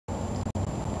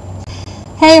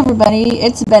Hey everybody,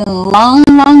 it's been a long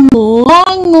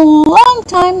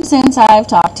time since I've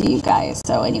talked to you guys.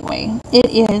 So anyway, it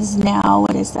is now,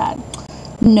 what is that?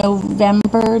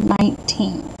 November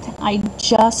 19th. I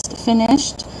just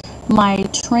finished my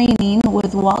training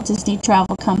with Walt Disney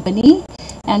Travel Company,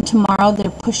 and tomorrow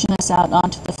they're pushing us out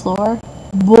onto the floor.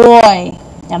 Boy,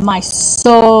 am I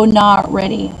so not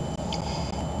ready.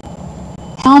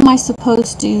 How am I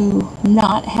supposed to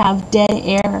not have dead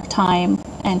air time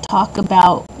and talk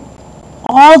about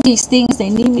all these things they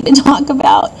need me to talk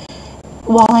about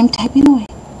while I'm typing away?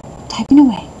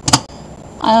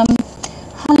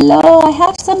 Hello, I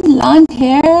have some blonde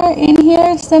hair in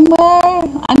here somewhere.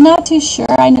 I'm not too sure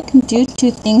I can do two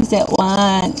things at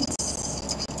once.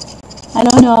 I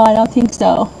don't know, I don't think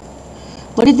so.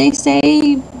 What did they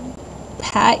say?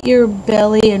 Pat your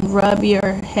belly and rub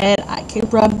your head. I can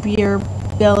rub your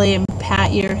belly and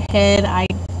pat your head. I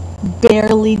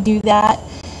barely do that.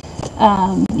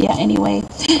 Yeah, anyway.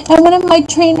 And one of my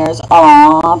trainers,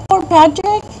 poor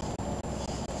Patrick.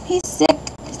 He's sick.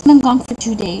 He's been gone for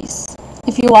 2 days.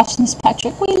 If you're watching this,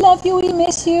 Patrick, we love you, we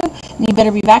miss you. And you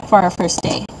better be back for our first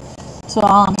day. That's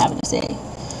all I'm having to say.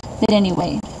 But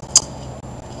anyway,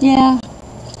 yeah,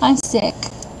 I'm sick.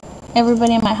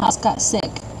 Everybody in my house got sick.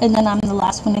 And then I'm the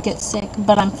last one to get sick,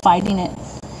 but I'm fighting it.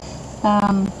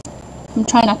 I'm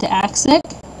trying not to act sick,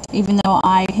 even though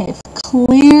I have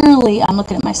clearly, I'm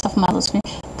looking at myself on my little screen,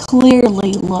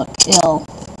 clearly look ill.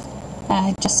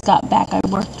 I just got back. I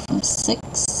worked from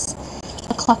 6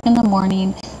 o'clock in the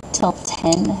morning till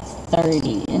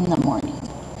 10:30 in the morning.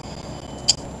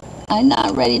 I'm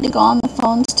not ready to go on the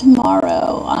phones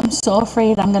tomorrow. I'm so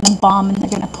afraid I'm going to bomb and they're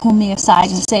going to pull me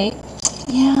aside and say,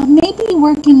 yeah, maybe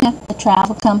working at the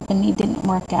travel company didn't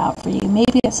work out for you.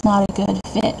 Maybe it's not a good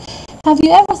fit. Have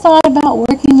you ever thought about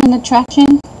working in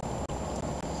attraction?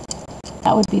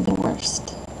 That would be the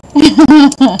worst.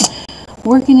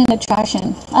 Working in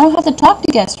attraction. I don't have to talk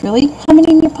to guests, really. How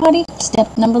many in your potty?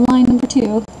 Line number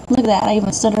 2. Look at that. I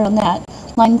even stuttered on that.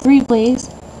 Line 3, please.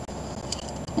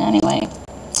 Anyway.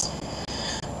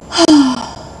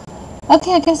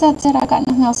 Okay, I guess that's it. I got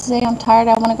nothing else to say. I'm tired.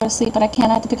 I want to go to sleep, but I can't.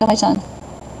 I have to pick up my son.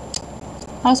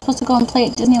 I was supposed to go and play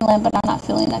at Disneyland, but I'm not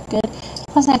feeling that good.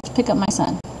 Plus, I have to pick up my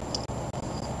son.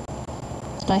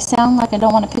 Do I sound like I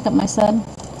don't want to pick up my son?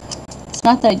 It's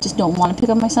not that I just don't want to pick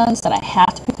up my son. It's that I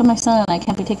have to pick up my son, and I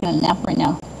can't be taking a nap right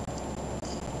now.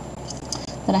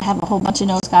 Then I have a whole bunch of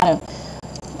notes. I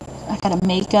gotta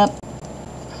make up,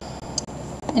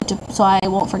 so I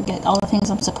won't forget all the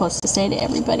things I'm supposed to say to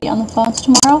everybody on the phones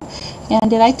tomorrow. And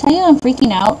did I tell you I'm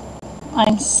freaking out?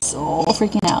 I'm so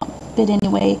freaking out. But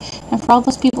anyway, and for all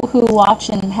those people who watch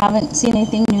and haven't seen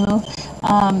anything new,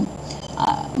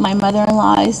 my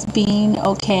mother-in-law is being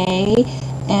okay,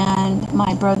 and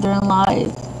my brother-in-law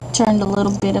turned a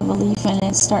little bit of a leaf and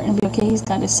is starting to be okay. He's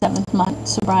got his 7th month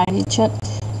sobriety chip.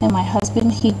 And my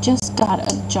husband, he just got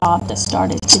a job that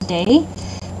started today,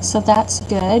 so that's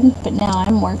good. But now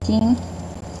I'm working,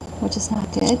 which is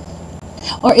not good,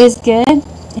 or is good.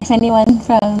 If anyone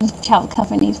from travel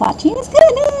companies watching, it's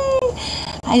good.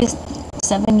 Yay!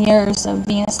 7 years of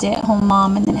being a stay-at-home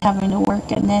mom and then having to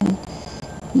work, and then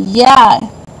yeah.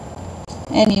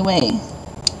 Anyway,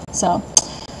 so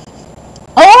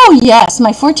yes,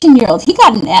 my 14-year-old, he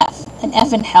got an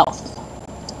F in health.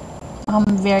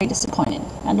 I'm very disappointed.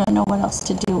 I don't know what else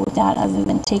to do with that other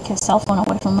than take his cell phone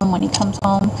away from him when he comes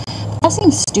home. That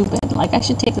seems stupid. Like, I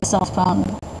should take the cell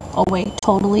phone away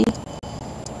totally.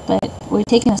 But we're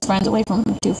taking his friends away from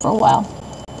him too for a while.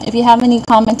 If you have any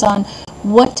comments on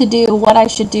what to do, what I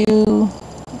should do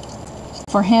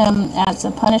for him as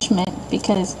a punishment,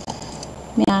 because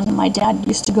man, my dad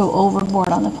used to go overboard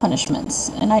on the punishments,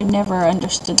 and I never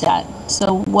understood that.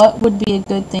 So what would be a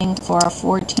good thing for a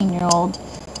 14-year-old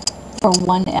for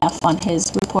 1 F on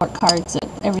his report cards?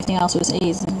 Everything else was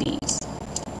A's and B's.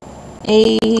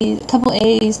 A couple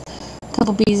A's, a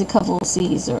couple B's, a couple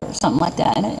C's, or something like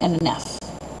that, and an F.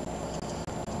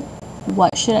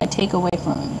 What should I take away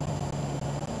from him?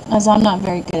 As I'm not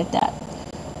very good at that.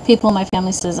 People in my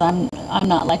family says I'm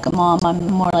not like a mom. I'm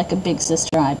more like a big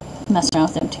sister. I mess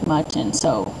around with them too much, and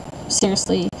so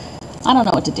seriously, I don't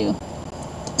know what to do.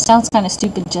 It sounds kind of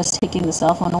stupid just taking the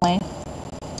cell phone away.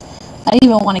 I didn't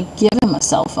even want to give him a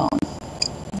cell phone,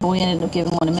 but we ended up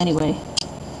giving one to him anyway.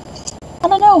 I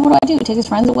don't know. What do? Take his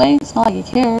friends away? It's not like he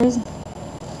cares.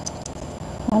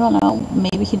 I don't know.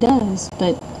 Maybe he does,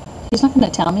 but he's not going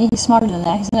to tell me. He's smarter than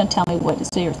that. He's going to tell me what his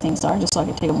favorite things are just so I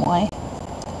can take them away.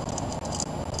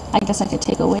 I guess I could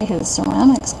take away his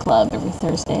ceramics club every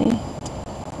Thursday.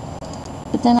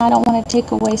 But then I don't want to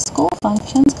take away school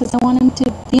functions because I want him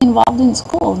to be involved in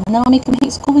school. And then I'll make him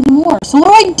hate school even more. So what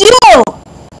do I do?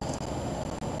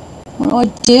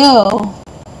 What do I do?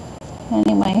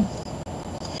 Anyway,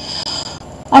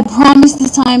 I promise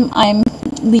this time I'm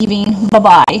leaving.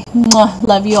 Bye-bye.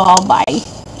 Love you all. Bye.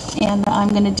 And I'm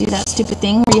going to do that stupid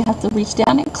thing where you have to reach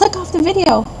down and click off the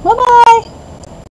video. Bye-bye.